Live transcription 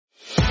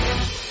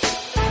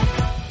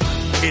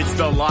It's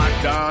the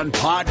Locked On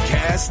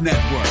Podcast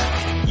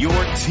Network, your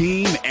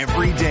team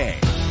every day.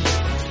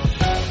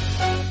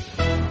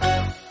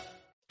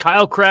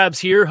 Kyle Krabs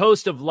here,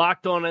 host of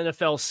Locked On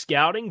NFL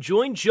Scouting.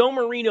 Join Joe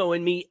Marino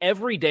and me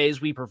every day as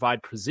we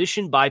provide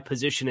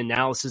position-by-position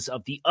analysis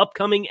of the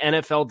upcoming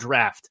NFL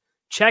Draft.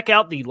 Check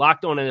out the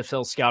Locked On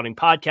NFL Scouting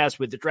podcast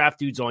with the Draft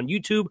Dudes on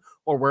YouTube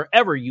or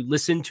wherever you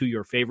listen to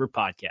your favorite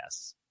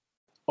podcasts.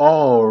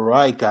 All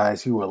right,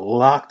 guys, you are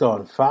Locked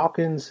On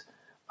Falcons.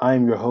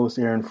 I'm your host,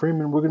 Aaron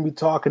Freeman. We're going to be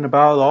talking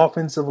about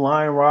offensive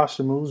line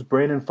roster moves,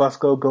 Brandon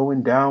Fusco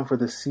going down for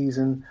the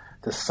season,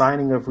 the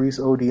signing of Reese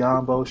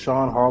Odiombo,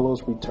 Sean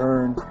Harlow's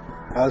return,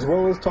 as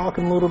well as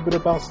talking a little bit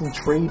about some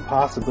trade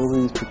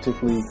possibilities,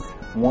 particularly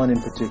one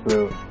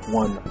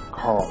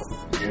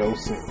Carl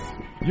Joseph.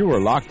 You are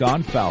Locked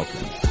On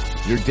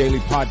Falcons, your daily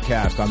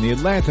podcast on the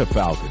Atlanta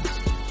Falcons,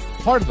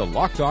 part of the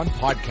Locked On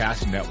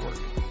Podcast Network,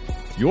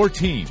 your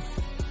team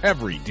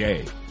every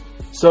day.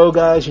 So,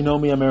 guys, you know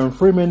me, I'm Aaron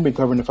Freeman, been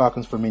covering the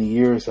Falcons for many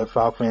years at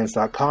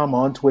FalcFans.com,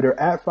 on Twitter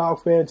at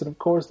FalcFans, and of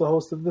course the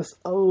host of this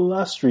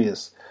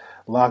illustrious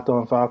Locked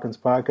On Falcons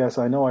podcast.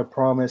 I know I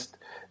promised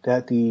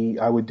that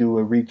I would do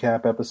a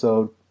recap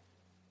episode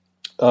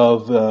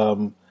of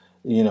the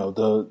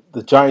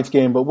Giants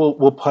game, but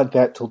we'll punt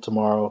that till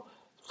tomorrow.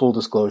 Full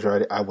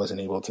disclosure, I wasn't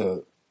able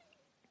to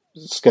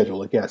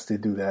schedule a guest to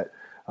do that.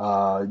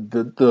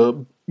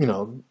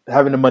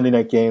 Having a Monday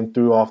night game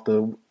threw off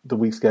the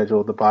week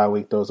schedule, the bye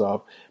week throws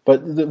off.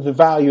 But the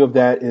value of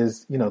that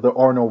is, there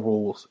are no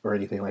rules or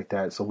anything like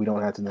that, so we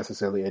don't have to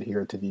necessarily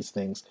adhere to these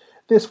things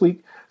this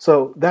week.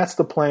 So that's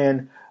the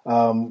plan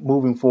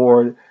moving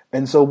forward.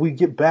 And so we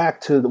get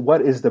back to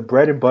what is the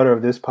bread and butter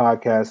of this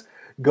podcast,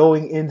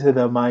 going into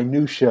the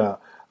minutia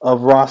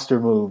of roster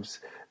moves.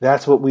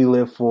 That's what we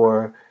live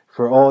for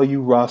all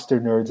you roster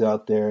nerds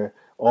out there,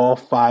 all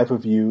 5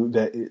 of you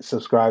that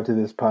subscribe to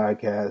this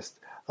podcast,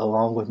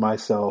 along with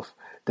myself.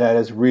 That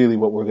is really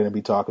what we're going to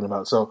be talking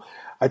about. So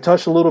I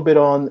touched a little bit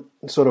on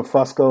sort of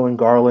Fusco and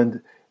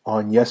Garland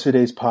on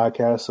yesterday's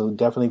podcast, so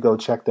definitely go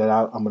check that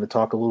out. I'm going to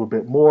talk a little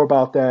bit more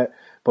about that,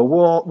 but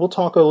we'll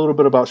talk a little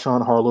bit about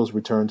Sean Harlow's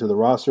return to the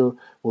roster.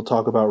 We'll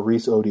talk about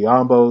Reese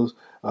Odiombo's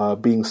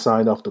being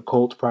signed off the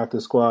Colts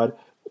practice squad.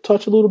 We'll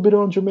touch a little bit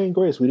on Jermaine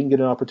Grace. We didn't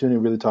get an opportunity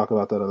to really talk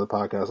about that on the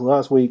podcast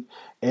last week,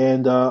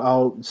 and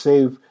I'll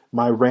save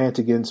my rant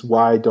against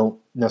why I don't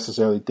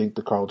necessarily think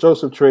the Carl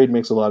Joseph trade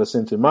makes a lot of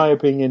sense, in my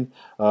opinion,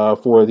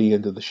 for the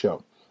end of the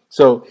show.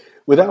 So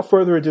without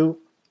further ado,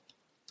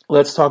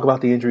 let's talk about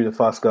the injury to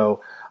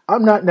Fusco.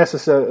 I'm not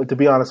necessarily, to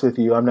be honest with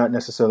you, I'm not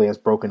necessarily as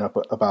broken up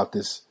about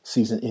this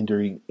season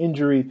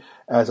injury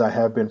as I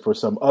have been for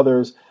some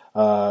others.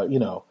 I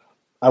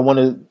want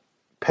to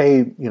pay,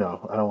 I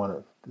don't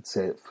want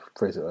to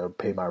phrase it,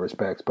 pay my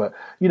respects, but,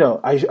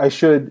 I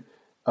should,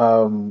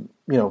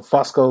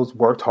 Fusco's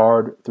worked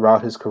hard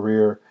throughout his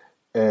career,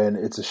 and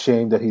it's a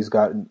shame that he's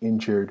gotten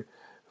injured.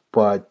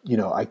 But,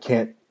 I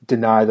can't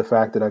deny the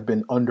fact that I've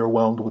been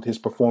underwhelmed with his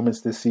performance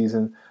this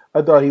season.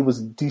 I thought he was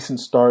a decent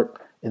start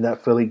in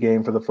that Philly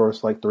game for the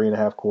first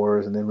 3.5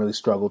 quarters, and then really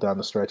struggled down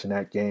the stretch in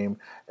that game,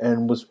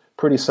 and was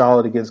pretty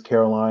solid against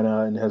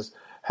Carolina, and has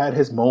had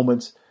his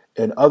moments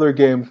in other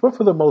games. But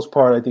for the most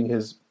part, I think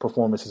his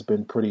performance has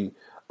been pretty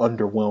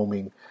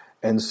underwhelming.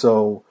 And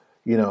so,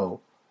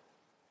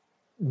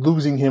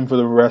 losing him for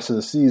the rest of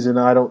the season,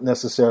 I don't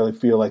necessarily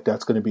feel like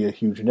that's going to be a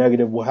huge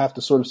negative. We'll have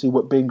to sort of see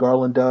what Ben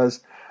Garland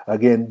does.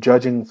 Again,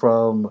 judging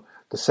from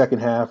the second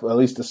half, at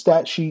least the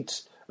stat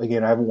sheets,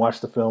 again, I haven't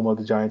watched the film of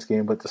the Giants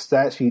game, but the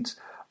stat sheets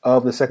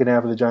of the second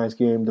half of the Giants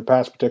game, the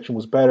pass protection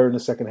was better in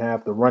the second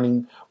half. The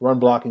run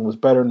blocking was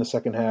better in the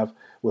second half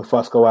with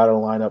Fusco out of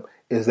the lineup.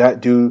 Is that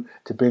due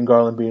to Ben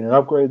Garland being an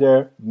upgrade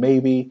there?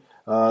 Maybe.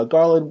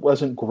 Garland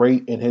wasn't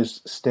great in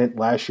his stint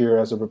last year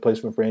as a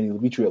replacement for Andy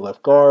Levitre at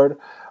left guard.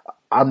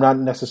 I'm not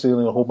necessarily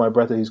going to hold my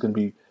breath that he's going to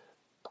be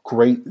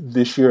great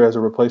this year as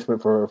a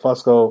replacement for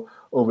Fusco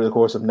over the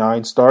course of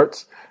 9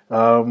 starts.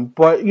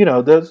 But,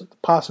 there's a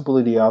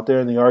possibility out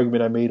there. And the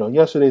argument I made on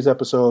yesterday's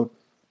episode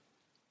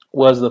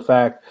was the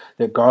fact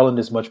that Garland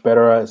is much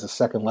better as a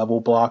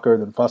second-level blocker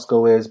than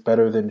Fusco is,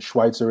 better than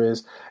Schweitzer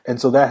is. And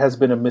so that has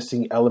been a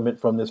missing element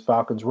from this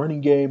Falcons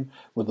running game,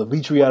 with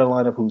Levitre out of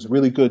lineup, who's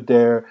really good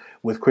there,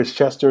 with Chris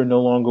Chester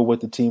no longer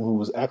with the team, who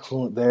was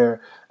excellent there.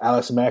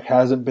 Alex Mack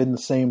hasn't been the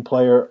same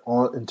player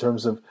in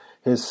terms of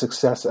his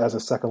success as a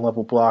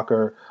second-level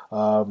blocker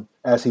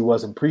as he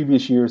was in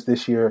previous years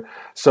this year.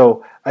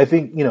 So I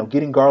think,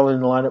 getting Garland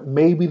in the lineup,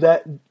 maybe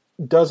that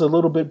does a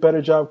little bit better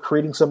job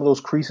creating some of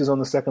those creases on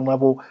the second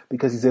level,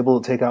 because he's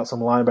able to take out some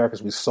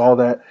linebackers. We saw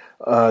that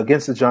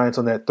against the Giants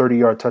on that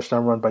 30-yard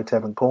touchdown run by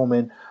Tevin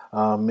Coleman.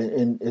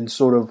 And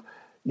sort of,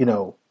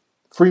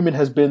 Freeman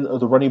has been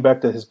the running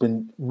back that has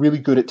been really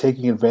good at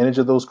taking advantage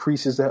of those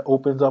creases that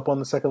opens up on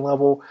the second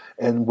level.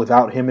 And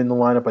without him in the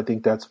lineup, I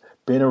think that's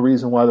been a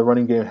reason why the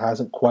running game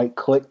hasn't quite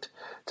clicked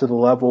to the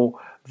level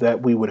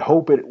that we would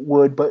hope it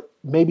would. But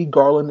maybe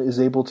Garland is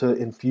able to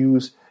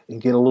infuse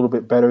and get a little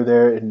bit better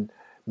there, and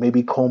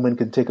maybe Coleman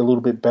can take a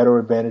little bit better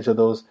advantage of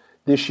those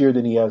this year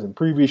than he has in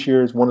previous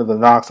years. One of the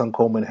knocks on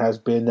Coleman has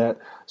been that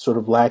sort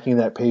of lacking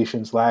that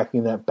patience,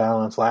 lacking that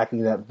balance,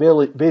 lacking that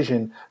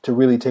vision to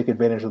really take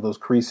advantage of those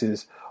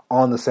creases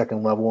on the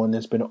second level, and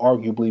it's been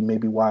arguably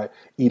maybe why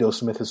Ito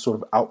Smith has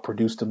sort of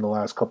outproduced him the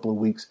last couple of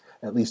weeks,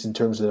 at least in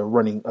terms of the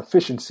running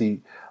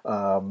efficiency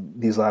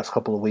these last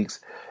couple of weeks.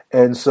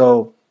 And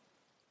so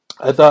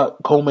I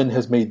thought Coleman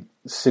has made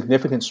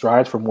significant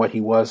strides from what he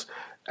was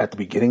at the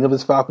beginning of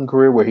his Falcon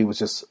career, where he was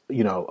just,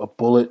 a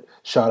bullet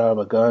shot out of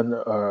a gun,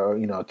 or,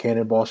 a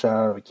cannonball shot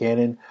out of a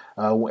cannon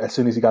as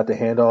soon as he got the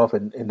handoff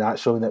and not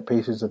showing that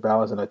patience and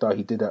balance. And I thought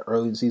he did that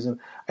early in the season.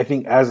 I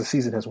think as the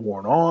season has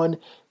worn on,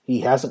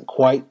 he hasn't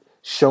quite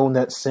shown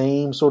that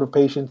same sort of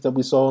patience that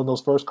we saw in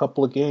those first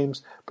couple of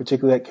games,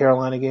 particularly that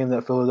Carolina game,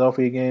 that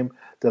Philadelphia game,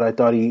 that I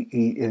thought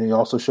he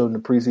also showed in the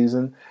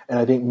preseason. And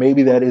I think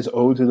maybe that is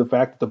owed to the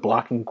fact that the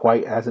blocking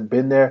quite hasn't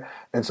been there.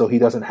 And so he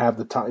doesn't have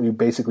the time. He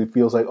basically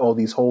feels like, oh,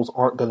 these holes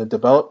aren't going to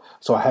develop,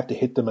 so I have to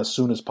hit them as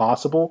soon as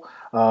possible.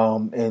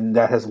 And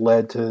that has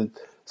led to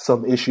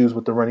some issues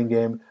with the running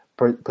game,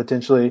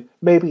 potentially.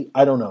 Maybe,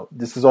 I don't know.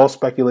 This is all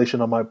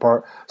speculation on my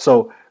part.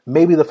 So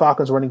maybe the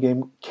Falcons running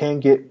game can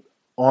get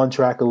on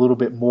track a little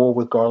bit more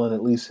with Garland,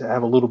 at least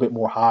have a little bit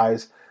more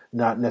highs,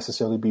 not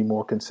necessarily be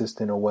more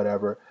consistent or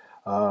whatever.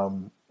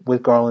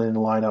 With Garland in the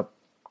lineup,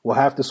 we'll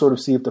have to sort of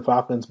see if the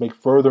Falcons make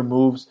further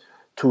moves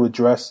to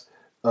address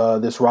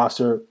this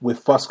roster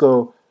with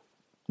Fusco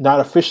not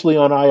officially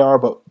on IR,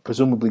 but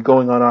presumably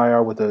going on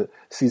IR with a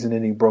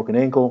season-ending broken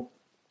ankle.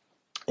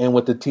 And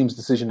with the team's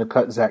decision to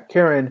cut Zach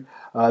Karen,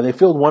 they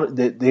filled one.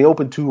 They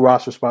opened 2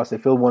 roster spots. They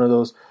filled one of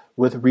those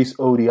with Reese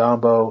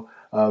Odiambo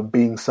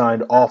being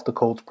signed off the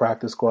Colts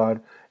practice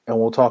squad, and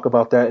we'll talk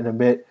about that in a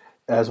bit,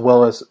 as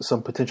well as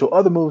some potential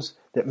other moves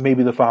that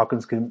maybe the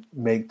Falcons can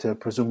make to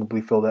presumably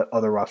fill that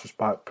other roster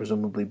spot,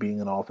 presumably being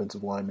an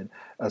offensive lineman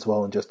as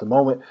well in just a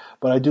moment.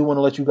 But I do want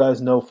to let you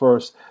guys know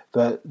first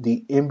that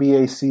the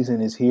NBA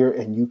season is here,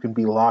 and you can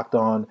be locked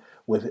on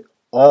with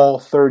all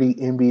 30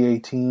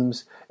 NBA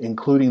teams,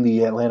 including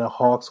the Atlanta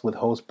Hawks with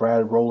host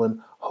Brad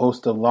Rowland,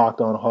 host of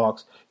Locked On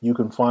Hawks. You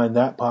can find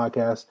that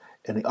podcast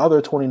and the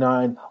other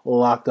 29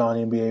 Locked On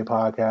NBA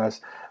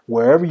podcasts,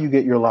 wherever you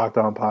get your Locked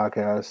On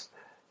podcasts,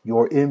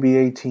 your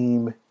NBA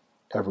team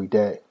every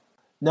day.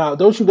 Now,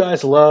 don't you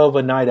guys love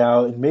a night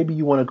out, and maybe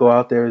you want to go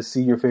out there and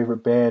see your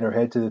favorite band or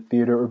head to the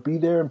theater or be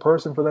there in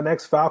person for the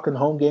next Falcon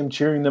home game,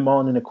 cheering them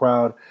on in the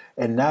crowd?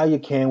 And now you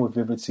can with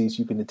Vivid Seats.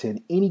 You can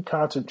attend any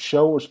concert,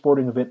 show, or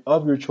sporting event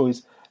of your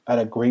choice at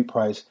a great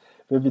price.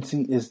 Vivid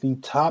Seat is the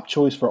top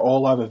choice for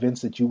all live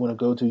events that you want to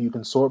go to. You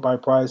can sort by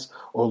price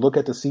or look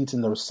at the seats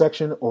in the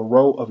section or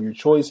row of your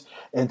choice.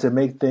 And to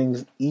make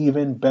things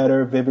even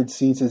better, Vivid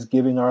Seats is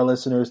giving our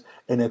listeners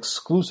an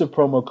exclusive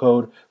promo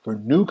code for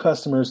new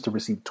customers to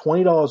receive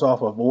 $20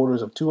 off of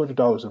orders of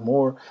 $200 or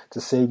more to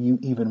save you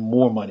even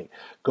more money.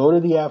 Go to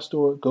the App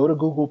Store, go to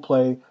Google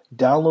Play,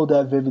 download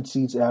that Vivid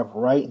Seats app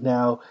right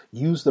now.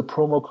 Use the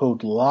promo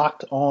code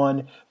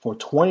LOCKEDON for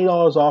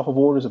 $20 off of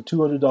orders of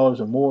 $200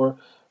 or more.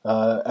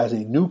 As a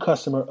new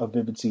customer of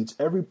Vivid Seats,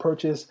 every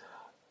purchase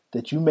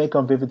that you make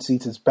on Vivid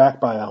Seats is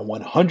backed by a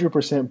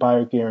 100%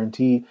 buyer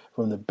guarantee.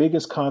 From the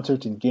biggest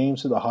concerts and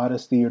games to the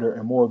hottest theater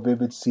and more,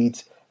 Vivid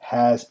Seats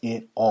has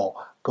it all.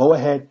 Go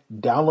ahead,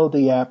 download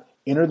the app,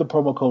 enter the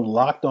promo code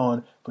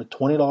LOCKEDON for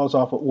 $20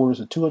 off of orders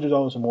of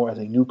 $200 or more as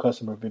a new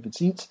customer of Vivid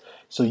Seats,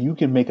 so you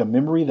can make a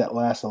memory that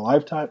lasts a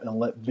lifetime and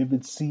let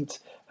Vivid Seats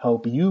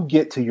help you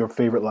get to your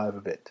favorite live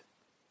event.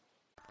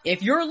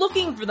 If you're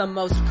looking for the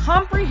most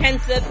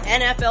comprehensive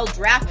NFL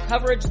draft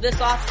coverage this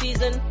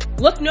offseason,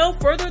 look no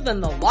further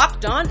than the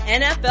Locked On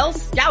NFL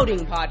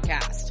Scouting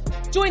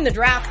Podcast. Join the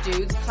draft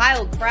dudes,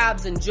 Kyle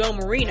Krabs and Joe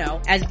Marino,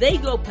 as they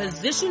go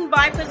position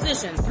by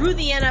position through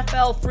the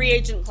NFL free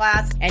agent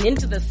class and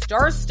into the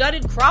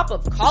star-studded crop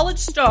of college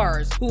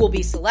stars who will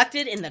be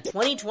selected in the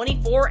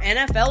 2024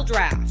 NFL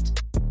Draft.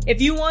 If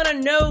you want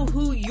to know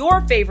who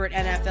your favorite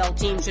NFL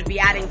team should be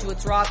adding to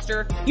its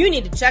roster, you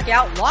need to check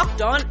out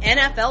Locked On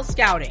NFL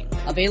Scouting,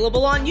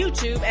 available on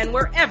YouTube and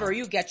wherever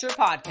you get your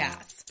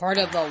podcasts. Part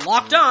of the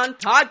Locked On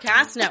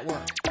Podcast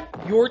Network,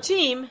 your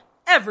team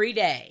every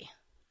day.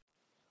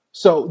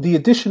 So the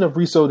addition of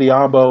Reese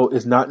Odiambo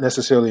is not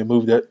necessarily a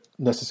move that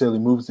necessarily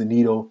moves the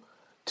needle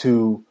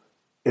to,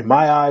 in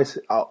my eyes,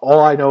 all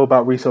I know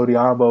about Reese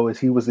Odiambo is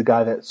he was the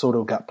guy that sort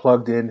of got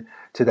plugged in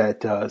to that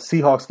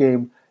Seahawks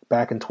game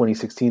back in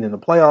 2016 in the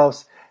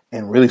playoffs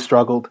and really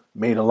struggled,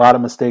 made a lot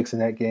of mistakes in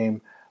that game.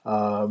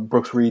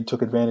 Brooks Reed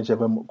took advantage of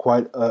him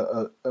quite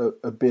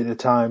a bit at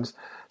times.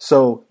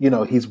 So,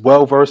 he's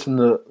well-versed in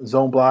the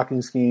zone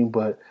blocking scheme,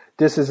 but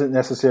this isn't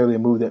necessarily a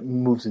move that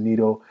moves the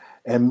needle.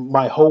 And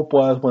my hope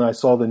was when I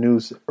saw the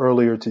news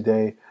earlier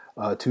today,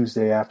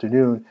 Tuesday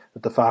afternoon,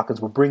 that the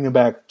Falcons were bringing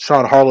back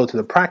Sean Harlow to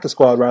the practice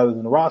squad rather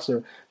than the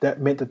roster. That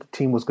meant that the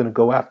team was going to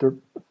go after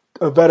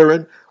a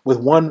veteran with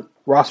one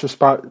roster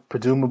spot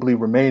presumably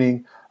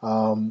remaining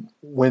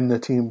when the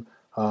team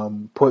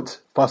puts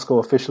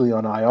Fusco officially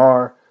on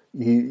IR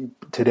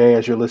today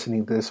as you're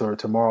listening to this, or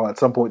tomorrow at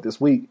some point this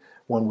week,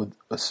 one would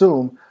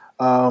assume.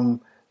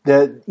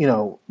 that,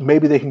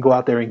 maybe they can go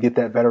out there and get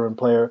that veteran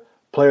player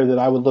that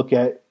I would look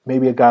at,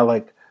 maybe a guy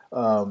like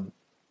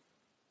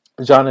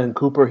Jonathan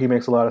Cooper. He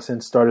makes a lot of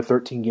sense. Started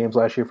 13 games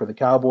last year for the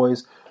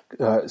Cowboys,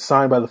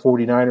 signed by the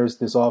 49ers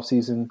this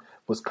offseason,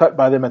 was cut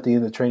by them at the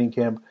end of the training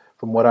camp,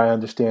 from what I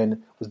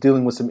understand, was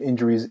dealing with some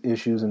injuries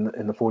issues, and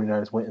the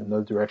 49ers went in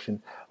another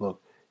direction. Look,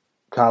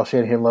 Kyle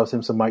Shanahan loves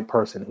him some Mike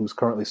Person, who's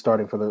currently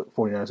starting for the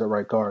 49ers at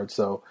right guard.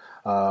 So,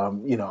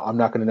 I'm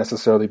not going to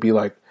necessarily be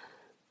like,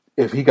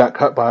 if he got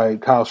cut by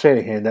Kyle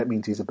Shanahan, that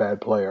means he's a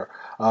bad player.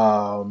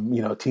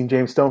 Team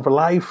James Stone for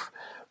life.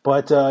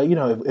 But,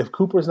 if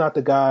Cooper's not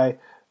the guy,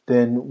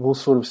 then we'll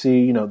sort of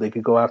see, they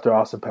could go after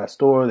Austin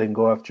Pastore. They can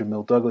go after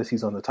Jamil Douglas.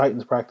 He's on the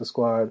Titans practice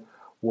squad.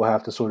 We'll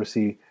have to sort of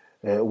see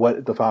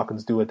what the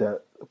Falcons do at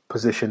that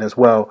position as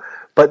well.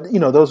 But,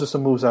 those are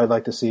some moves I'd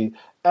like to see.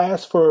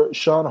 As for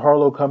Sean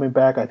Harlow coming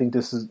back, I think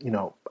this is,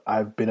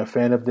 I've been a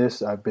fan of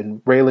this. I've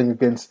been railing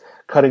against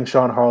cutting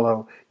Sean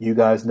Harlow. You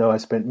guys know I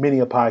spent many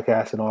a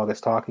podcast in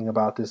August talking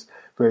about this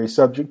very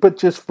subject. But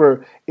just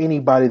for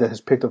anybody that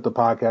has picked up the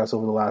podcast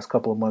over the last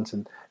couple of months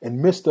and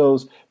missed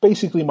those,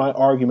 basically my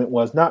argument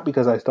was not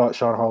because I thought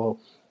Sean Harlow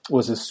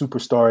was a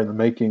superstar in the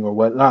making or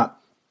whatnot,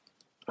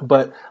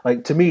 but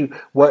to me,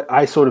 what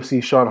I sort of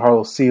see Sean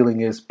Harlow's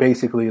ceiling is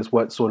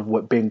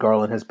what Ben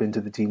Garland has been to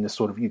the team, this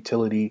sort of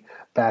utility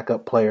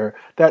backup player.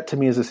 That to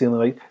me is a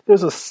ceiling.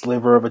 There's a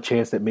sliver of a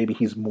chance that maybe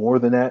he's more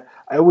than that.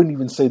 I wouldn't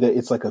even say that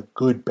it's like a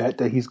good bet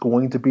that he's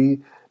going to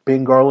be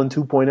Ben Garland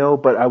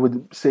 2.0, but I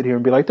would sit here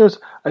and be like,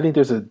 I think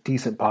there's a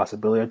decent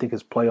possibility. I think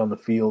his play on the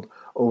field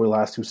over the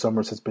last 2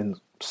 summers has been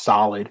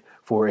solid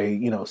for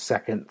a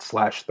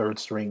second/third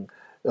string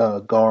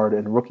guard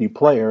and rookie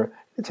player.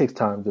 It takes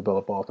time to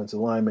develop offensive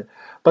alignment.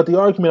 But the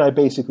argument I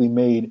basically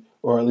made,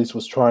 or at least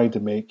was trying to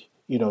make,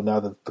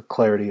 now that the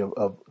clarity of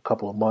a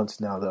couple of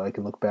months now that I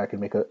can look back and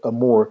make a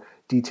more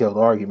detailed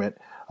argument,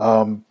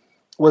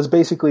 was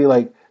basically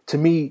to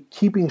me,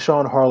 keeping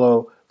Sean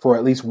Harlow for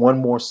at least one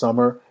more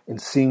summer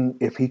and seeing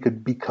if he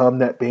could become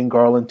that Ben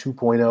Garland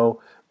 2.0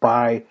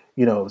 by,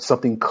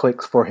 something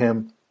clicks for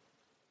him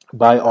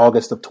by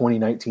August of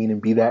 2019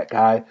 and be that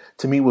guy,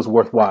 to me was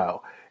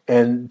worthwhile.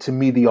 And to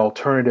me, the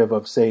alternative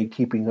of, say,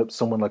 keeping up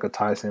someone like a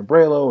Ty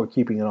Sambrailo or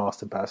keeping an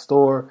Austin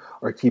Pastore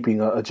or keeping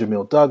a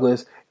Jamil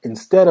Douglas,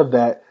 instead of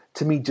that,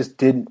 to me, just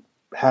didn't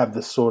have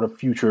the sort of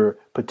future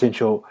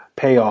potential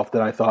payoff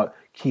that I thought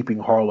keeping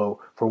Harlow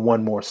for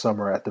one more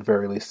summer at the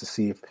very least to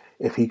see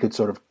if he could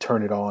sort of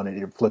turn it on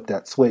and flip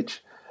that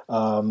switch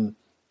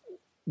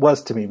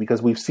was to me.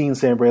 Because we've seen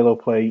Sambrailo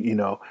play,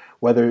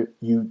 whether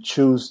you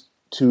choose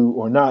to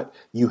or not,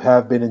 you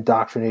have been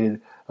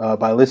indoctrinated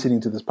by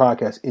listening to this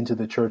podcast into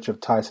the church of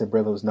Ty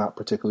Sambrailo is not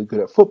particularly good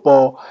at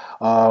football.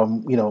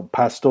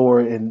 Pastore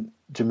and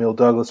Jamil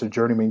Douglas are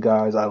journeyman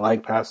guys. I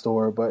like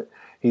Pastore, but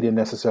he didn't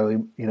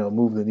necessarily,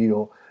 move the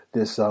needle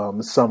this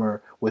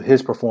summer with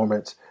his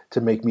performance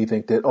to make me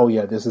think that, oh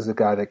yeah, this is a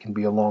guy that can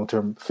be a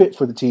long-term fit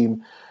for the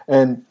team.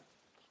 And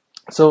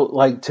so,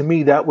 to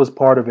me, that was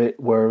part of it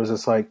where it was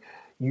just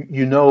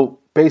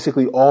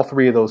basically all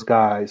three of those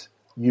guys,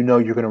 you're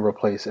going to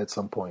replace at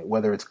some point,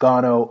 whether it's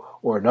Gano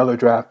or another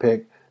draft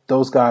pick.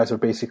 Those guys are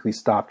basically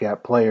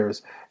stopgap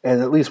players. And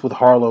at least with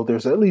Harlow,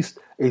 there's at least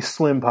a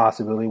slim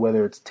possibility,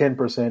 whether it's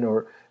 10%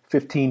 or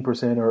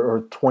 15%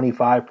 or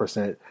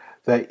 25%,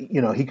 that,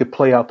 he could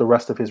play out the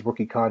rest of his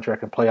rookie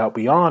contract and play out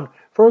beyond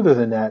further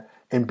than that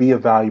and be a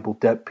valuable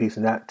depth piece.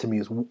 And that, to me,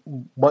 is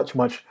much,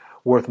 much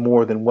worth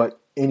more than what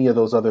any of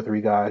those other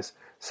three guys,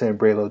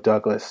 Sambrailo,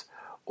 Douglas,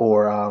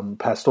 or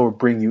Pastore,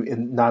 bring you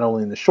in, not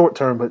only in the short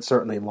term, but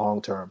certainly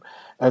long term.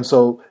 And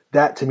so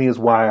that, to me, is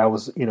why I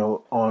was,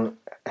 on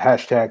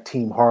hashtag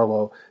Team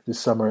Harlow this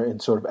summer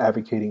and sort of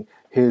advocating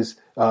his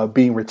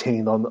being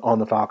retained on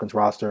the Falcons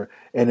roster.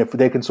 And if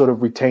they can sort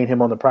of retain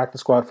him on the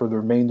practice squad for the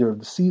remainder of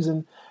the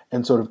season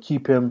and sort of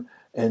keep him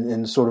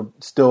and sort of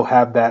still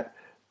have that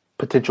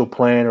potential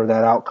plan or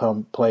that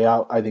outcome play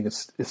out, I think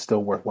it's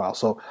still worthwhile.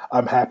 So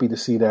I'm happy to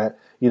see that.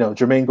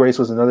 Jermaine Grace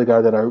was another guy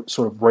that I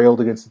sort of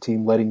railed against the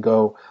team letting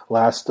go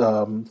last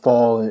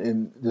fall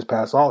in this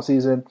past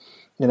offseason.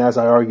 And as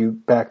I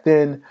argued back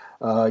then,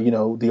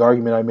 the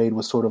argument I made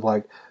was sort of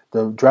like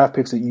the draft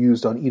picks that you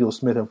used on Ito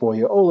Smith and Foye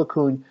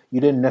Oluokun,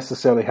 you didn't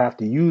necessarily have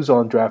to use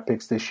on draft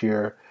picks this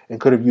year and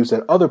could have used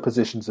at other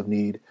positions of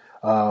need.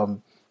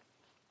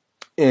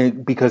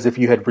 And because if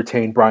you had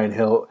retained Brian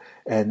Hill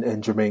and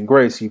Jermaine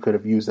Grace, you could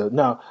have used it.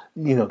 Now,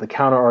 the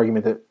counter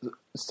argument that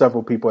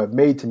several people have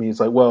made to me is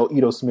like, well,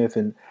 Ito Smith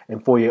and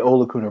Foye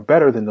Oluokun are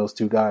better than those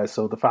two guys,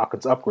 so the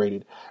Falcons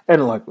upgraded.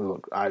 And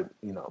look,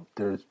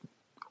 there's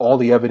all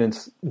the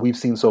evidence we've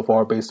seen so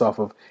far based off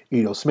of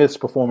Ito Smith's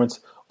performance,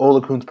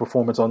 Oluokun's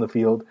performance on the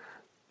field,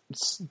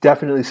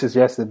 definitely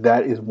suggests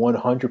that is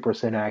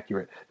 100%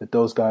 accurate, that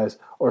those guys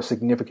are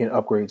significant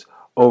upgrades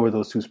over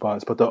those two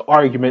spots. But the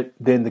argument,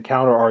 then the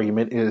counter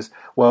argument is,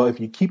 well, if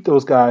you keep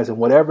those guys and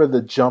whatever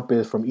the jump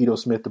is from Ito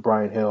Smith to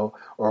Brian Hill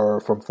or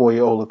from Foye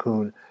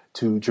Oluokun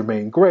to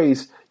Jermaine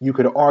Grace, you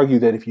could argue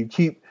that if you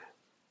keep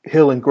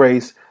Hill and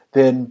Grace,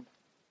 then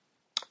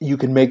you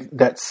can make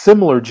that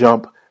similar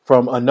jump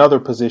from another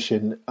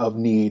position of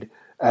need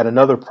at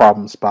another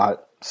problem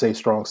spot, say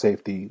strong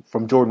safety,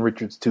 from Jordan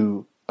Richards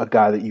to a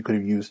guy that you could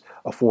have used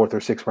a 4th or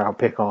 6th round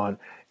pick on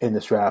in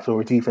this draft,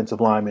 or a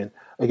defensive lineman.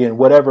 Again,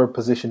 whatever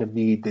position of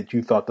need that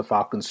you thought the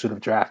Falcons should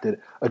have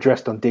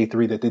addressed on day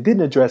 3 that they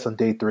didn't address on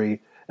day 3.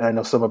 And I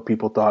know some of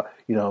people thought,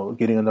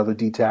 getting another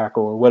D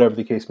tackle or whatever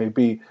the case may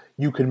be,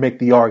 you can make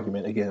the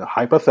argument, again,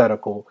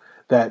 hypothetical,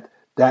 that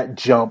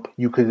jump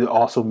you could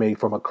also make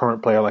from a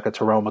current player like a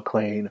Terrell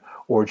McClain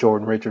or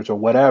Jordan Richards or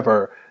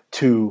whatever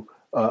to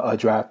a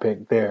draft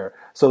pick there.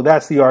 So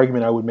that's the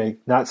argument I would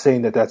make, not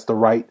saying that that's the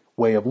right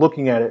way of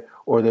looking at it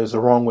or there's the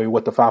wrong way,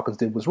 what the Falcons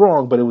did was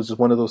wrong, but it was just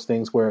one of those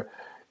things where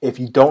if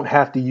you don't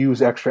have to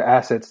use extra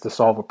assets to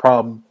solve a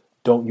problem,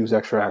 don't use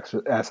extra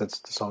assets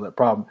to solve that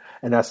problem.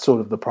 And that's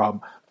sort of the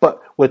problem.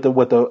 But with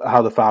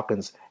how the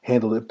Falcons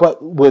handled it.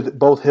 But with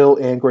both Hill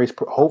and Grace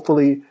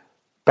hopefully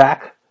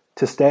back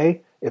to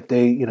stay, if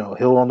they,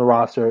 Hill on the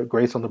roster,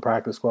 Grace on the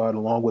practice squad,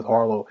 along with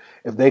Harlow,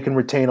 if they can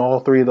retain all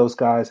 3 of those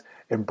guys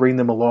and bring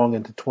them along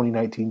into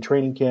 2019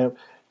 training camp,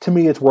 to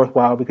me it's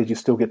worthwhile because you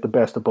still get the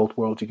best of both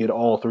worlds. You get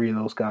all 3 of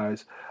those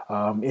guys,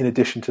 in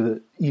addition to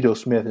the Ito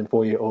Smith and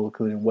Foye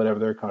Oluokun and whatever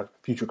their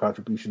future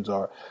contributions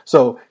are.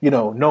 So,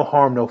 no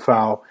harm, no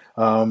foul.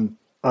 I'm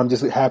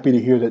just happy to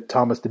hear that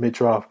Thomas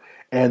Dimitroff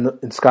and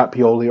Scott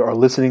Pioli are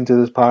listening to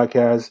this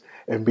podcast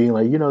and being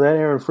like, that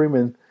Aaron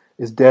Freeman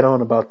is dead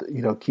on about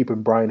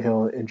keeping Brian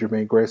Hill and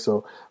Jermaine Grace.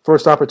 So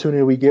first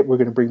opportunity we get, we're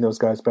going to bring those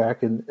guys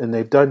back, and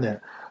they've done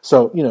that.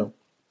 So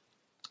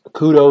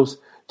kudos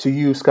to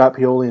you, Scott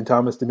Pioli and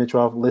Thomas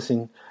Dimitroff,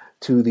 listening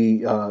to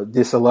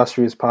this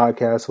illustrious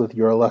podcast with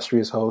your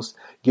illustrious host,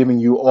 giving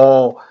you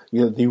all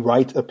the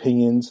right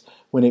opinions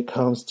when it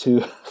comes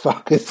to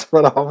Falcons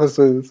front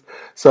offices.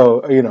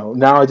 So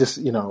now I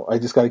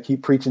just got to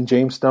keep preaching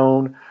James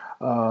Stone.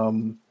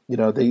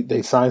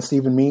 They signed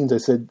Stephen Means. I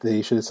said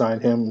they should have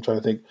signed him. I'm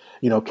trying to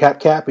think. Cap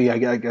Cappy,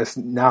 I guess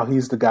now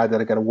he's the guy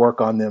that I got to work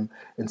on them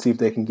and see if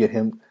they can get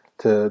him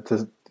to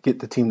get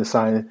the team to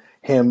sign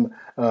him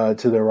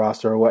to their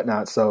roster or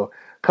whatnot. So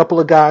a couple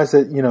of guys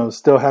that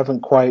still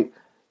haven't quite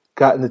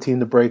gotten the team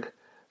to break,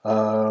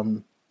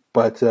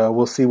 but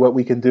we'll see what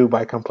we can do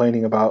by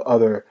complaining about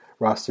other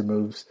roster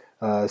moves.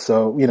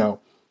 So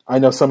I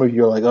know some of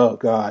you are like, oh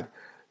God,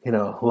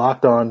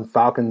 Locked On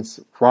Falcons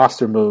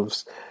roster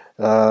moves.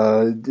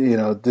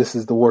 This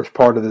is the worst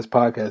part of this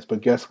podcast,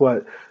 but guess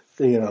what?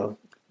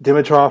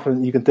 Dimitroff,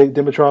 and you can thank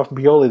Dimitroff and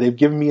Pioli, they've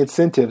given me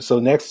incentives. So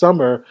next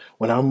summer,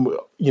 when I'm,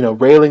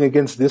 railing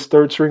against this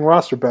 3rd string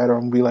roster batter,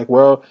 I'm going to be like,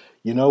 well,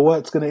 you know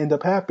what's going to end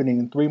up happening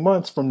in 3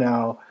 months from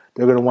now?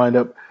 They're going to wind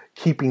up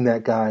keeping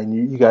that guy, and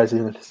you guys are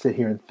going to sit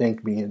here and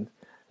thank me and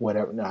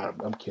whatever. No,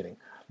 I'm kidding.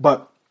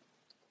 But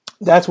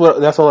that's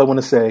all I want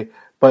to say.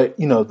 But,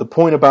 the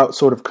point about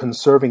sort of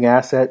conserving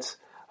assets,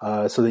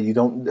 so that you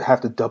don't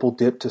have to double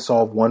dip to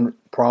solve one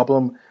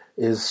problem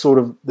is sort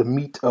of the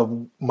meat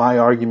of my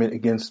argument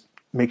against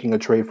making a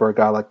trade for a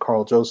guy like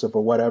Carl Joseph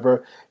or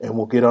whatever. And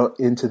we'll get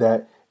into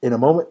that in a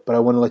moment. But I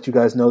want to let you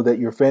guys know that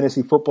your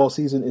fantasy football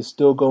season is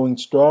still going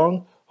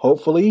strong,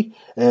 hopefully,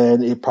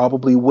 and it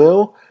probably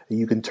will.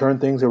 You can turn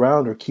things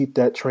around or keep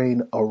that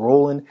train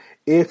a-rolling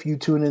if you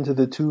tune into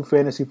the 2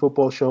 fantasy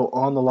football show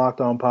on the Locked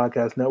On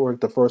Podcast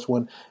Network. The first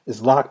one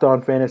is Locked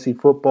On Fantasy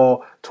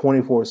Football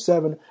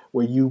 24/7,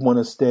 where you want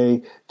to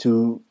stay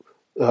to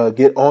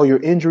get all your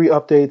injury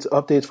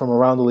updates from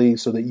around the league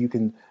so that you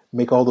can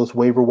make all those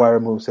waiver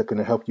wire moves that are going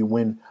to help you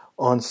win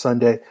on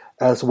Sunday,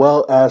 as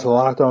well as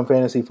Locked On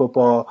Fantasy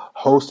Football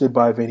hosted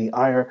by Vinny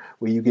Iyer,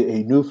 where you get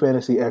a new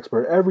fantasy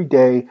expert every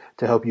day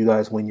to help you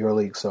guys win your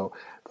league. So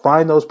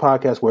find those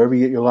podcasts wherever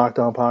you get your Locked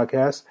On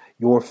podcasts,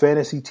 your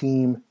fantasy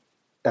team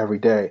every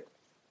day.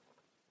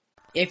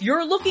 If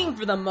you're looking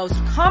for the most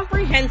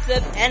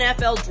comprehensive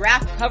NFL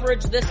draft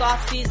coverage this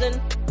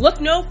offseason,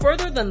 look no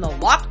further than the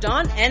Locked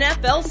On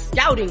NFL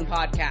Scouting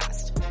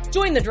Podcast.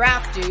 Join the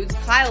draft dudes,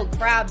 Kyle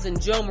Krabs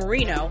and Joe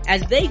Marino,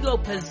 as they go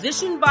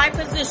position by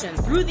position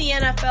through the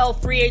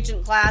NFL free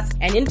agent class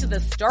and into the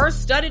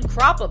star-studded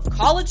crop of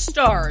college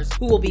stars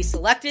who will be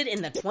selected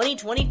in the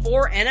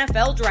 2024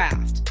 NFL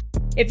Draft.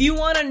 If you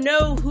want to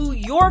know who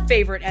your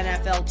favorite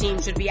NFL team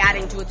should be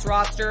adding to its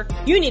roster,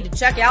 you need to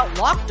check out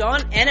Locked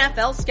On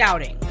NFL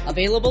Scouting,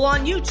 available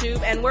on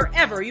YouTube and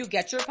wherever you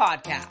get your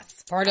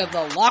podcasts. Part of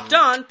the Locked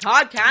On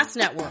Podcast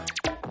Network,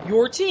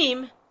 your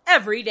team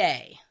every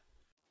day.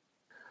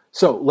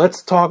 So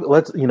let's talk.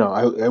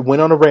 I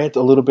went on a rant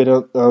a little bit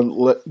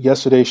on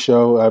yesterday's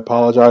show. I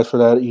apologize for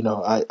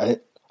that.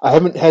 I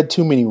haven't had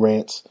too many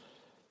rants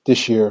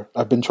this year.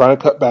 I've been trying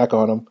to cut back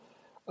on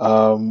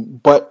them.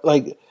 But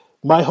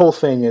my whole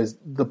thing is,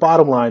 the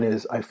bottom line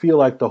is, I feel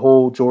like the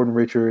whole Jordan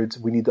Richards,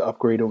 we need to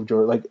upgrade over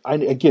Jordan. I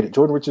get it.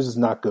 Jordan Richards is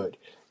not good.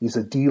 He's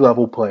a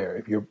D-level player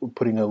if you're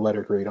putting a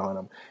letter grade on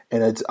him.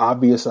 And it's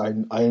obvious. I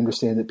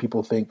understand that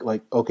people think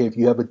okay, if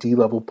you have a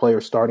D-level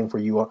player starting for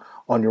you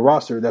on your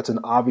roster, that's an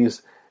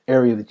obvious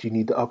area that you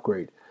need to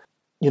upgrade.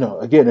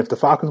 Again, if the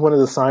Falcons wanted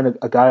to sign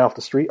a guy off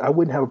the street, I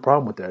wouldn't have a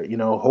problem with that.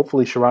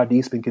 Hopefully Sherrod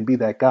Eastman can be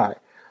that guy.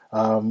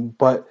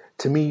 But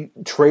to me,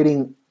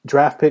 trading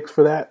draft picks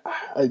for that,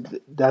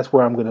 that's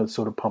where I'm going to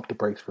sort of pump the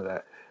brakes for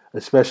that,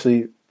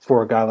 especially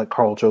for a guy like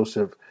Carl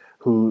Joseph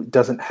who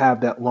doesn't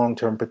have that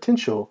long-term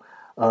potential.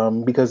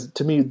 Because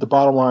to me, the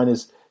bottom line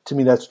is, to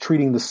me, that's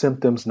treating the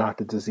symptoms, not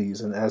the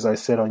disease. And as I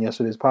said on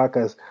yesterday's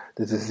podcast,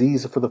 the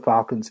disease for the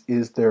Falcons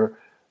is their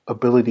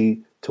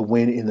ability to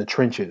win in the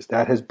trenches.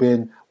 That has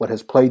been what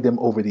has plagued them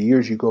over the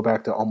years. You go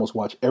back to almost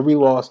watch every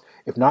loss,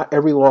 if not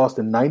every loss,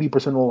 then 90%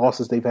 of the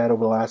losses they've had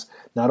over the last,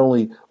 not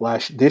only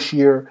this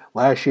year,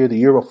 last year, the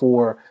year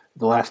before,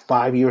 the last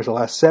 5 years, the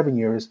last 7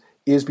 years,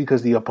 is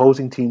because the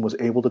opposing team was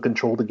able to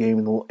control the game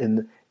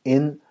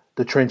in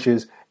the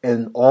trenches,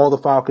 and all the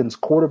Falcons'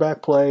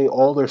 quarterback play,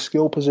 all their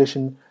skill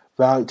position,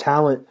 value,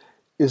 talent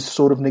is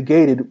sort of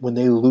negated when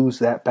they lose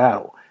that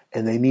battle,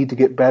 and they need to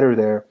get better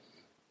there.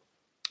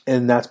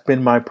 And that's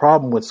been my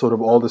problem with sort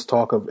of all this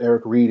talk of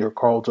Eric Reed or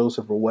Carl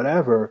Joseph or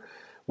whatever,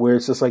 where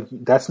it's just like,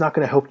 that's not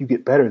going to help you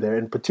get better there.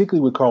 And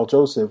particularly with Carl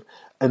Joseph,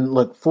 and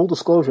look, full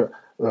disclosure,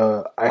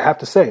 I have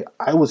to say,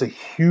 I was a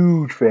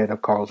huge fan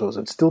of Carl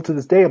Joseph. Still to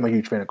this day, I'm a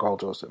huge fan of Carl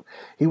Joseph.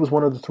 He was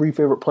one of the 3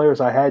 favorite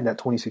players I had in that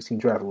 2016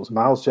 draft. It was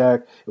Miles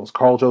Jack, it was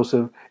Carl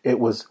Joseph, it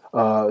was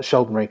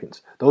Sheldon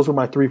Rankins. Those were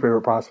my 3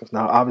 favorite prospects.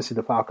 Now, obviously,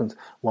 the Falcons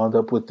wound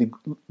up with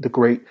the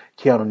great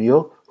Keanu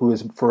Neal, who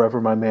is forever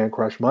my man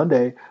crush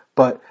Monday.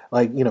 But,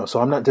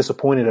 so I'm not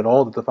disappointed at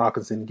all that the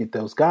Falcons didn't get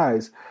those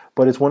guys.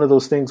 But it's one of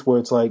those things where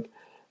it's like,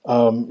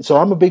 so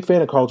I'm a big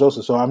fan of Carl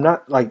Joseph. So I'm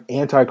not like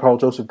anti-Carl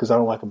Joseph because I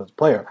don't like him as a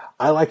player.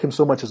 I like him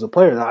so much as a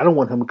player that I don't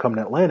want him to come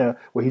to Atlanta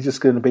where he's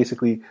just going to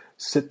basically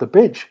sit the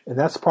bench. And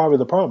that's probably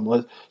the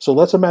problem. So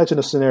let's imagine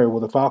a scenario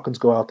where the Falcons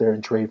go out there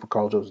and trade for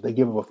Carl Joseph. They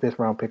give up a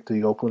 5th-round pick to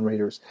the Oakland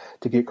Raiders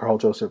to get Carl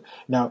Joseph.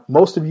 Now,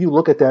 most of you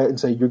look at that and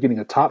say you're getting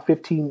a top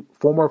 15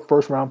 former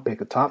first-round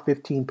pick, a top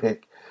 15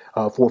 pick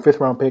for a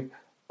 5th-round pick.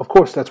 Of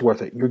course, that's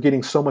worth it. You're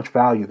getting so much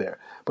value there.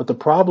 But the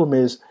problem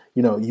is,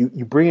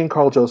 you bring in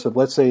Carl Joseph.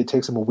 Let's say it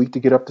takes him a week to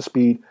get up to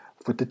speed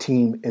with the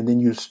team, and then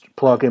you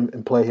plug him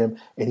and play him,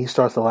 and he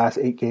starts the last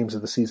 8 games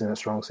of the season at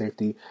strong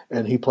safety,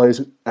 and he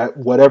plays at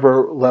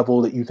whatever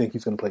level that you think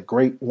he's going to play.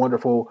 Great,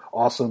 wonderful,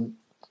 awesome,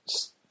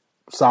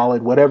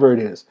 solid, whatever it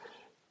is.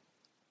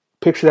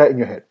 Picture that in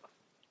your head.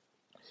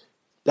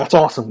 That's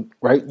awesome,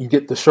 right? You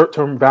get the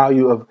short-term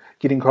value of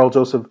getting Carl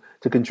Joseph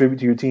to contribute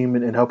to your team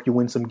and help you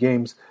win some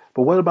games.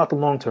 But what about the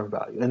long-term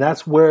value? And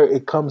that's where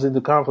it comes into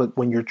conflict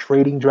when you're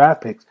trading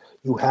draft picks.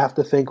 You have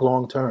to think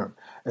long-term.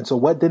 And so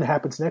what then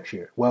happens next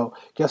year? Well,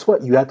 guess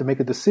what? You have to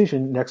make a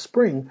decision next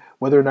spring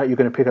whether or not you're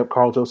going to pick up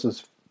Carl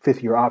Joseph's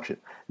 5th-year option.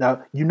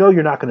 Now, you're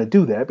not going to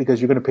do that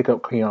because you're going to pick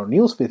up Keanu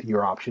Neal's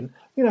 5th-year option.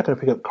 You're not going to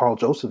pick up Carl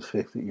Joseph's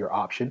 5th-year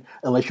option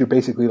unless you're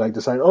basically like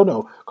deciding, oh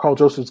no, Carl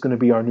Joseph's going to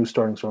be our new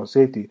starting strong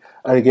safety.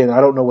 And again, I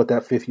don't know what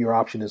that 5th-year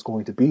option is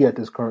going to be at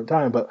this current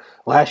time, but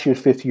last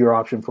year's 5th-year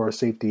option for a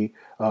safety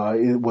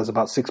it was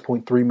about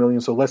 $6.3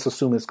 million. So let's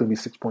assume it's going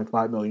to be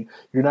 $6.5 million.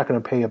 You're not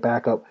going to pay a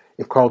backup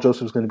if Carl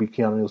Joseph is going to be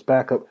Keanu Neal's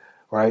backup,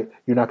 right?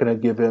 You're not going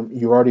to give him.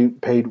 You already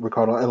paid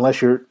Ricardo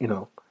unless you're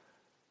going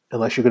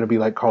to be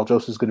like Carl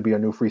Joseph is going to be our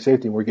new free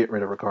safety and we're getting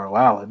rid of Ricardo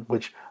Allen,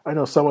 which I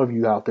know some of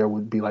you out there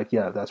would be like,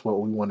 yeah, that's what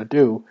we want to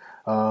do.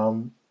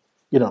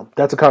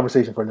 That's a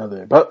conversation for another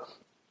day. But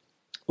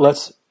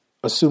let's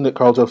assume that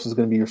Carl Joseph is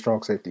going to be your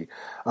strong safety.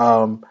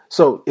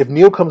 So if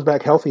Neal comes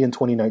back healthy in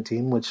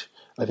 2019, which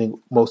I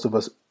think most of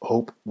us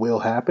hope will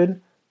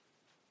happen,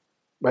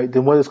 right,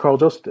 then what does Carl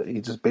Joseph do? He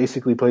just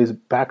basically plays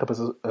backup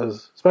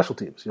as special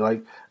teams. You're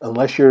like,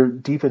 unless your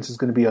defense is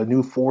going to be a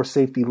new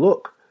 4-safety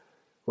look,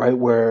 right,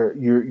 where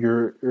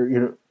you're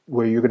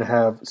going to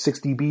have 6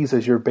 DBs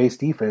as your base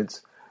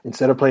defense.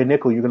 Instead of playing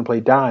nickel, you're going to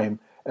play dime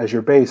as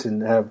your base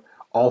and have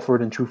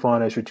Alford and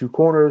Trufant as your 2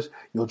 corners.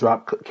 You'll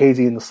drop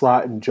Casey in the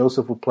slot, and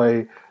Joseph will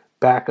play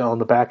back on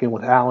the back end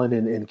with Allen,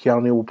 and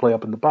Keanu Neal will play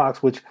up in the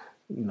box, which,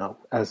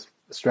 as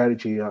a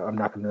strategy, I'm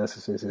not going to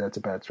necessarily say that's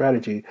a bad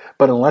strategy.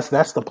 But unless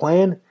that's the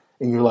plan,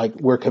 and you're like,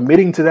 we're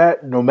committing to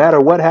that no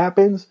matter what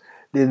happens,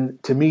 then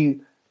to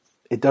me,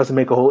 it doesn't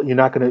make a whole.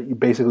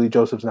 Basically,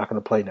 Joseph's not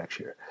going to play next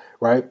year,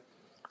 right?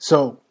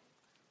 So,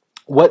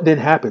 what then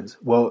happens?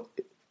 Well,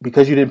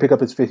 because you didn't pick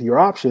up his 5th-year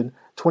option,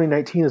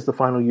 2019 is the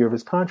final year of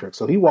his contract.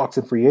 So he walks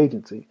in free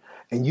agency,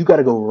 and you got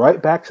to go right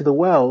back to the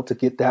well to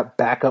get that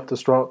back up to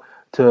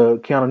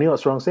Keanu Neal at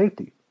strong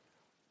safety.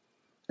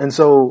 And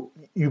so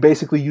you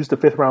basically used the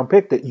 5th-round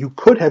pick that you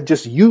could have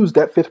just used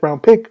that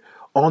 5th-round pick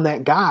on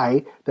that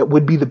guy that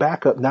would be the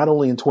backup not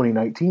only in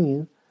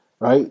 2019,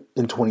 right,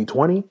 in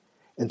 2020.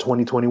 In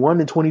 2021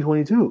 and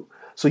 2022.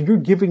 So you're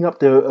giving up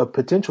the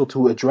potential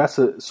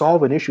to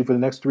solve an issue for the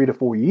next 3 to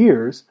 4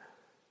 years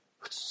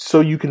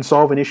so you can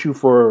solve an issue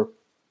for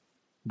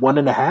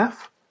 1.5,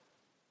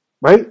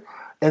 right?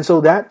 And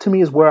so that to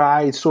me is where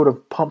I sort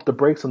of pump the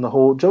brakes on the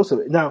whole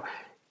Joseph. Now,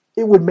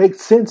 it would make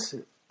sense,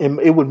 and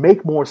it would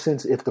make more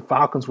sense if the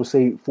Falcons were,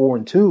 say,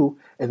 4-2,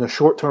 and the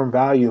short-term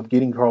value of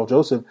getting Carl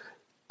Joseph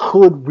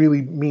could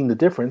really mean the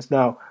difference.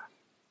 Now,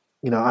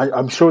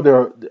 I'm sure there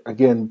are,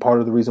 again, part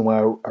of the reason why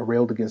I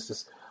railed against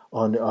this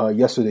on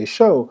yesterday's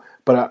show,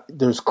 but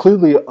there's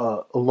clearly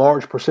a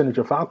large percentage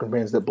of Falcon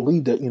fans that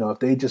believe that, if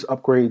they just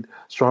upgrade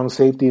strong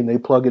safety and they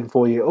plug in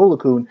Foye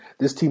Oluokun,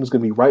 this team is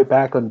going to be right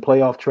back on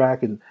playoff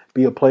track and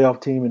be a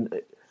playoff team.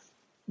 And,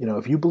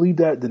 if you believe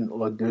that, then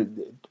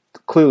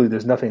clearly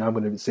there's nothing I'm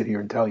going to sit here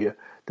and tell you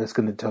that's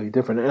going to tell you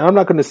different. And I'm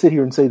not going to sit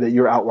here and say that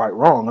you're outright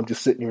wrong. I'm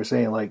just sitting here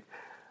saying,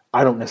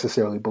 I don't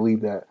necessarily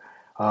believe that.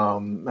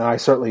 And I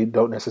certainly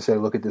don't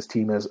necessarily look at this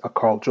team as a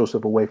Karl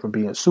Joseph away from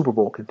being a Super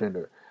Bowl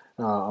contender.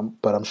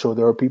 But I'm sure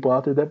there are people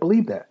out there that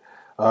believe that.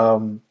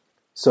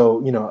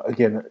 So,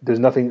 again, there's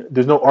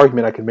no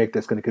argument I can make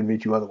that's going to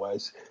convince you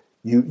otherwise.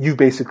 You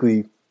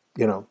basically,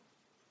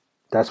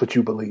 that's what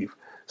you believe.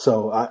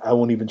 So I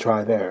won't even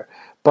try there.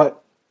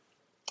 But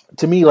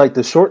to me,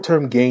 the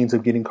short-term gains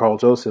of getting Karl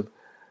Joseph,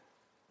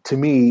 to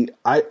me,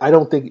 I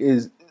don't think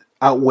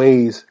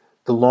outweighs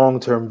the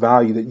long-term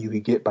value that you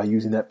could get by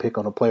using that pick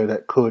on a player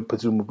that could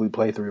presumably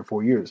play 3 or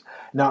 4 years.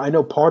 Now, I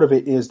know part of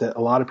it is that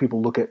a lot of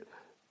people look at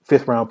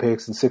 5th-round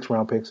picks and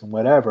 6th-round picks and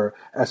whatever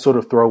as sort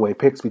of throwaway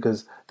picks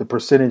because the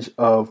percentage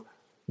of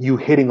you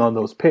hitting on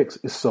those picks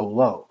is so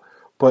low.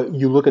 But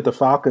you look at the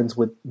Falcons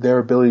with their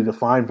ability to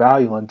find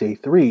value on day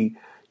 3,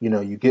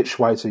 you get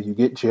Schweitzer, you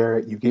get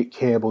Jarrett, you get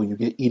Campbell, you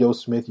get Ito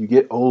Smith, you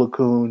get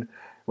Oluokun,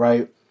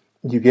 right?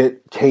 You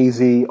get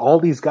KZ, all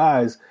these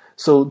guys.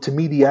 So to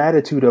me, the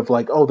attitude of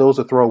those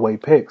are throwaway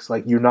picks,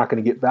 you're not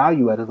going to get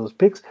value out of those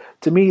picks,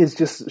 to me is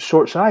just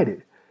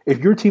short-sighted. If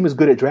your team is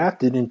good at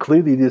drafting, and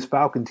clearly this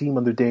Falcon team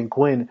under Dan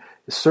Quinn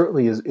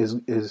certainly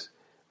is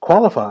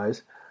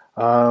qualifies,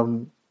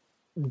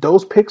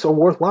 those picks are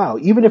worthwhile.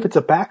 Even if it's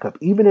a backup,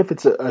 even if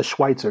it's a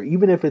Schweitzer,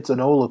 even if it's an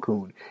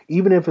Oluokun,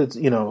 even if it's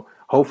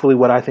hopefully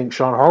what I think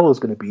Sean Harlow is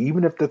going to be,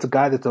 even if that's a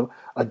guy that's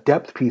a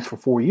depth piece for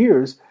 4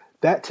 years,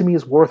 that to me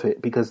is worth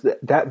it because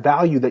that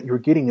value that you're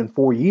getting in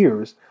 4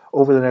 years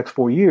over the next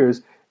 4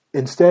 years,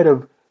 instead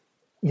of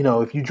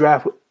if you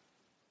draft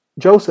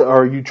Joseph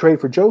or you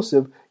trade for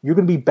Joseph, you're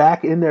going to be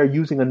back in there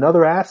using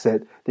another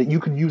asset that you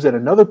could use at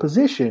another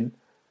position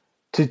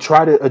to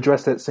try to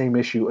address that same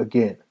issue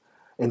again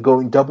and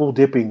going double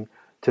dipping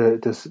to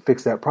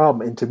fix that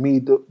problem. And to me,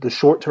 the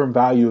short-term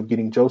value of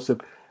getting Joseph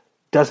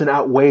doesn't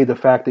outweigh the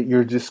fact that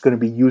you're just going to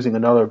be using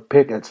another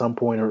pick at some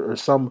point or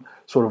some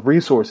sort of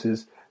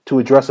resources to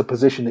address a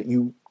position that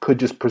you could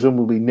just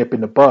presumably nip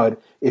in the bud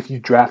if you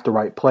draft the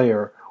right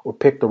player or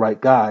pick the right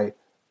guy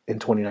in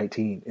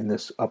 2019 in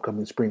this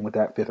upcoming spring with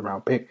that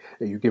 5th-round pick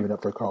that you're giving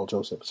up for Karl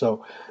Joseph.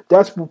 So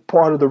that's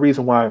part of the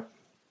reason why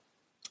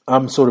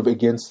I'm sort of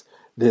against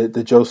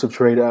the Joseph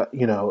trade,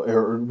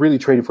 or really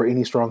trading for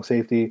any strong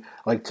safety.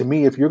 To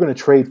me, if you're going to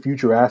trade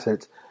future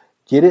assets,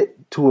 get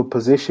it to a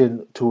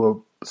position, to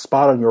a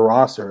spot on your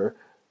roster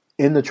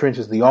in the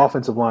trenches, the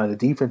offensive line, the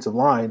defensive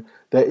line,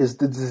 that is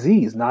the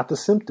disease, not the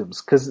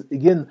symptoms. Because,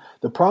 again,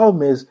 the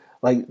problem is,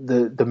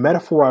 the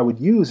metaphor I would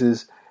use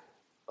is,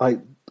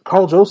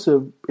 Karl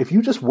Joseph, if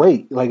you just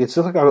wait, it's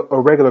just like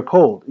a regular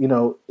cold.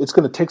 It's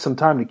going to take some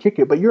time to kick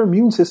it, but your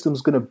immune system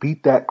is going to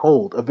beat that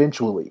cold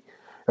eventually,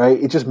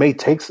 right? It just may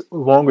take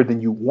longer than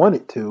you want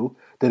it to,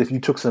 that if you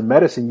took some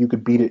medicine, you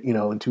could beat it,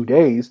 in 2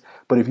 days.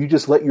 But if you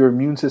just let your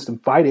immune system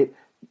fight it,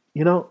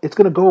 it's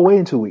going to go away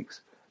in 2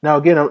 weeks. Now,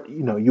 again,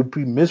 you'll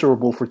be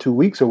miserable for 2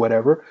 weeks or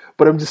whatever,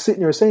 but I'm just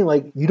sitting there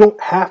saying, you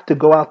don't have to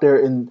go out there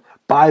and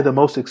buy the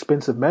most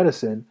expensive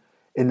medicine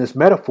in this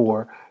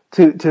metaphor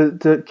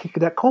to kick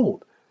that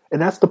cold.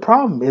 And that's the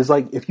problem is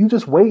if you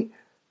just wait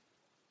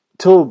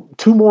till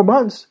 2 more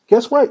months,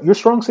 guess what? Your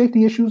strong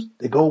safety issues,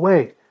 they go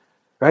away,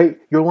 right?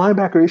 Your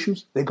linebacker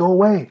issues, they go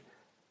away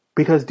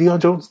because Deion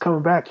Jones is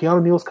coming back.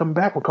 Keanu Neal's coming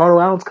back. Ricardo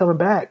Allen's coming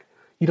back.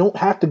 You don't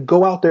have to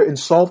go out there and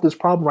solve this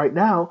problem right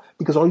now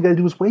because all you got to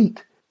do is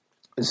wait.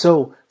 And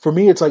so for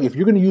me, it's if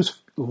you're going to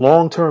use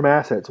long-term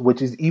assets,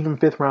 which is even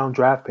 5th-round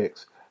draft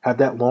picks, have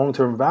that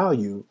long-term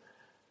value,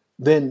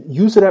 then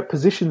use it at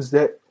positions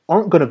that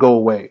aren't going to go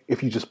away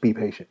if you just be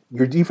patient.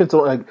 Your defense,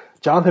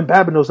 Jonathan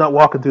Babineau's not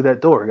walking through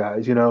that door,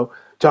 guys.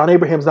 John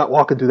Abraham's not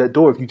walking through that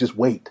door if you just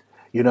wait.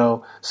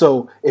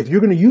 So if you're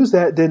going to use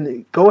that,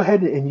 then go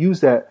ahead and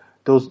use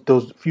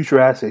those future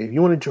assets. If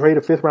you want to trade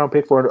a 5th-round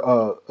pick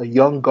for a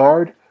young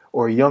guard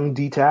or a young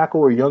D tackle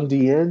or a young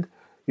D end,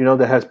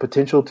 that has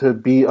potential to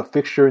be a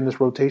fixture in this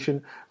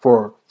rotation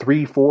for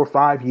 3, 4,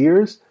 5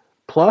 years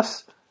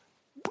plus,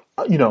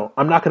 I'm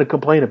not going to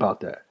complain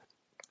about that.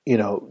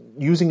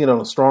 Using it on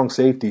a strong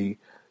safety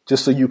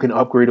just so you can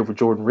upgrade over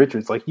Jordan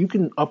Richards. You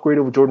can upgrade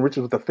over Jordan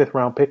Richards with a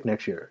 5th-round pick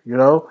next year, You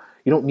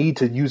don't need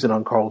to use it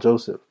on Karl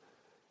Joseph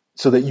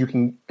so that you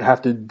can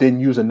have to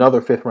then use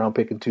another 5th-round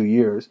pick in 2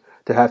 years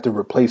to have to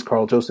replace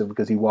Karl Joseph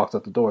because he walks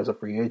out the door as a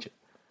free agent,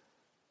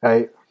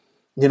 right?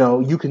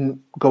 You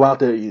can go out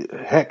there.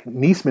 Heck,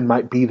 Neesman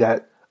might be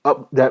that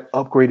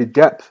upgraded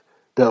depth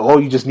that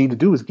all you just need to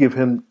do is give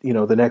him,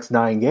 the next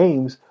 9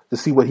 games to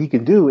see what he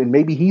can do, and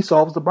maybe he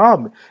solves the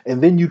problem.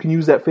 And then you can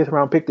use that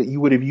 5th-round pick that you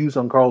would have used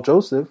on Karl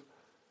Joseph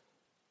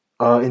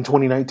in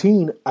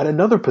 2019 at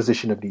another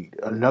position of need,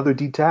 another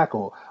D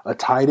tackle, a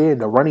tight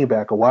end, a running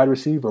back, a wide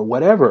receiver,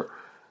 whatever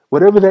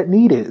that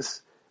need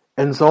is.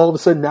 And so all of a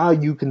sudden now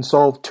you can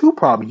solve two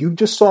problems. You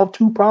just solved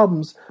two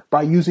problems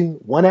by using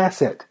one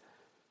asset,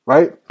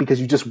 right? Because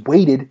you just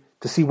waited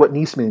to see what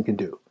Neesman can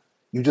do.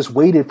 You just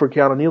waited for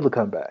Keanu Neal to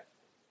come back.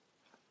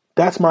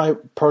 That's my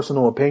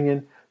personal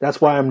opinion.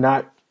 That's why I'm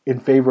not in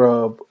favor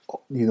of,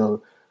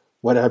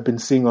 what I've been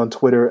seeing on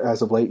Twitter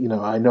as of late.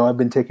 I know I've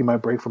been taking my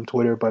break from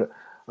Twitter, but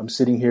I'm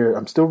sitting here,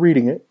 I'm still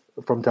reading it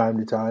from time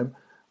to time,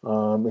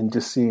 and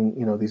just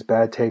seeing, these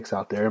bad takes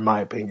out there, in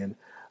my opinion.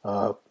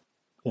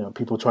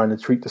 People trying to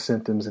treat the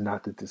symptoms and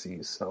not the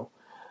disease. So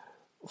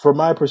from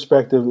my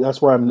perspective,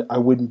 that's why I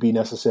wouldn't be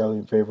necessarily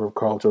in favor of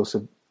Karl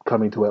Joseph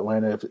coming to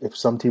Atlanta. If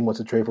some team wants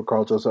to trade for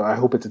Karl Joseph, I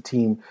hope it's a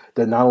team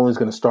that not only is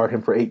going to start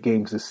him for 8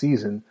 games this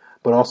season,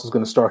 but also is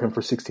going to start him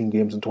for 16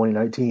 games in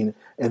 2019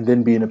 and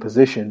then be in a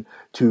position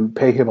to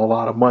pay him a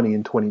lot of money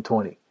in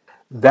 2020.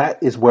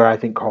 That is where I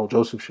think Karl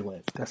Joseph should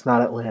land. That's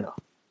not Atlanta.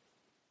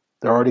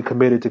 They're already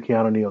committed to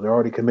Keanu Neal. They're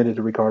already committed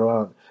to Ricardo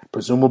Allen.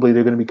 Presumably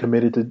they're going to be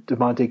committed to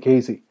DeMonte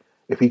Casey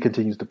if he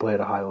continues to play at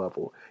a high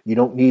level. You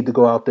don't need to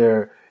go out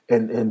there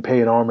and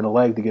pay an arm and a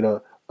leg to get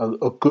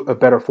a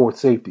better fourth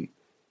safety,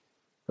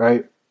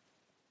 right?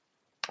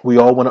 We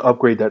all want to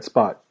upgrade that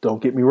spot.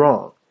 Don't get me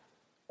wrong.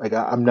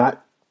 I'm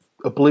not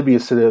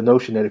oblivious to the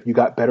notion that if you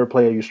got better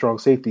play at your strong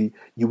safety,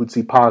 you would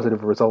see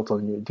positive results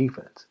on your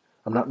defense.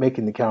 I'm not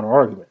making the counter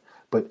argument,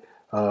 but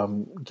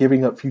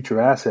giving up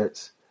future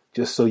assets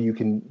just so you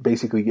can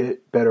basically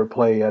get better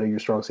play out of your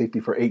strong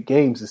safety for 8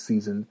 games this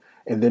season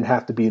and then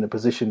have to be in a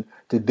position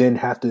to then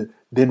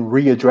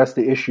readdress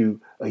the issue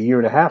a year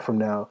and a half from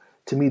now,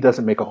 to me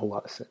doesn't make a whole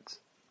lot of sense.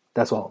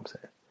 That's all I'm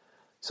saying.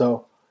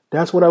 So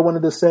that's what I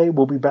wanted to say.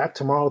 We'll be back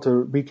tomorrow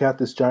to recap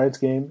this Giants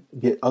game,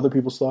 get other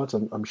people's thoughts.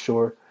 I'm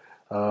sure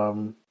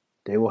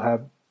they will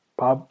have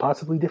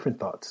possibly different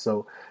thoughts.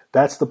 So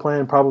that's the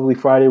plan. Probably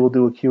Friday we'll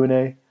do a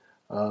Q&A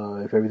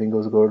if everything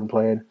goes according to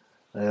plan.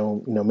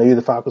 And, maybe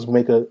the Falcons will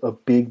make a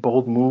big,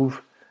 bold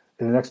move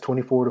in the next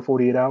 24 to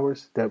 48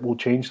 hours that will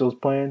change those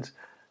plans.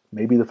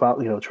 Maybe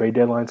the trade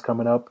deadline's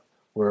coming up.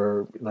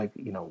 We're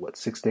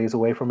 6 days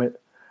away from it.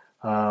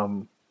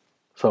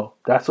 So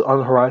that's on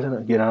the horizon.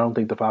 Again, I don't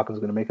think the Falcons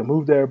are going to make a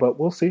move there, but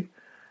we'll see.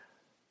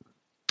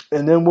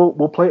 And then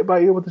we'll play it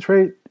by ear with the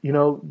trade,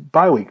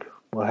 bye week.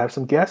 We'll have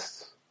some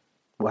guests.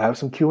 We'll have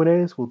some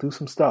Q&As. We'll do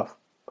some stuff.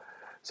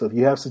 So if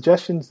you have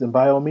suggestions, then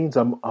by all means,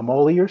 I'm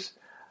all ears.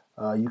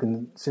 You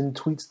can send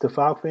tweets to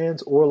Falcons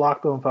fans or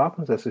Locked On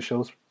Falcons. That's the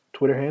show's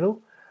Twitter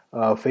handle.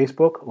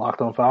 Facebook,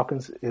 Locked On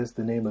Falcons is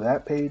the name of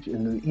that page.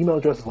 And the email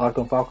address is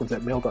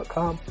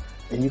lockedonfalcons@mail.com.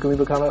 And you can leave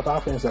a comment at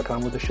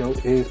falcons.com where the show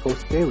is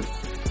posted daily.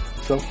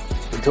 So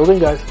until then,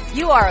 guys.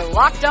 You are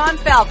Locked On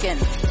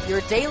Falcons,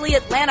 your daily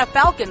Atlanta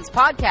Falcons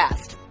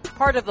podcast.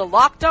 Part of the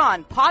Locked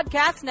On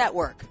Podcast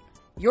Network.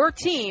 Your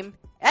team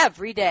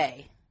every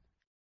day.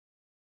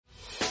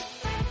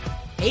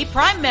 Hey,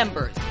 Prime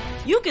members,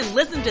 you can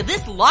listen to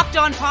this Locked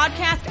On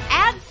podcast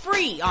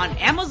ad-free on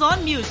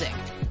Amazon Music.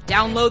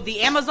 Download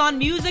the Amazon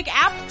Music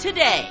app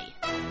today.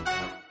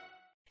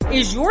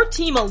 Is your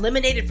team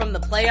eliminated from the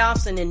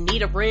playoffs and in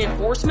need of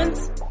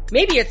reinforcements?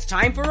 Maybe it's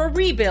time for a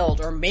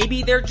rebuild, or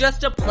maybe they're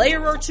just a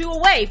player or two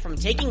away from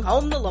taking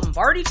home the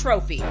Lombardi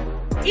Trophy.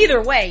 Either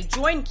way,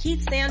 join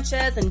Keith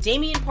Sanchez and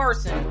Damian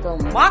Parson for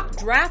Mock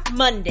Draft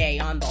Monday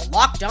on the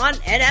Locked On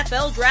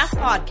NFL Draft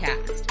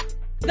Podcast.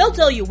 They'll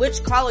tell you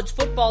which college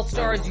football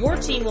stars your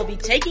team will be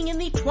taking in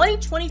the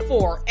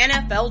 2024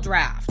 NFL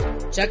Draft.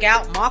 Check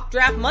out Mock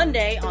Draft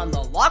Monday on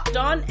the Locked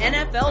On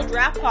NFL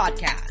Draft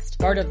Podcast,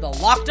 part of the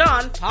Locked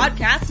On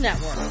Podcast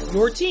Network.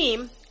 Your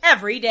team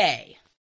every day.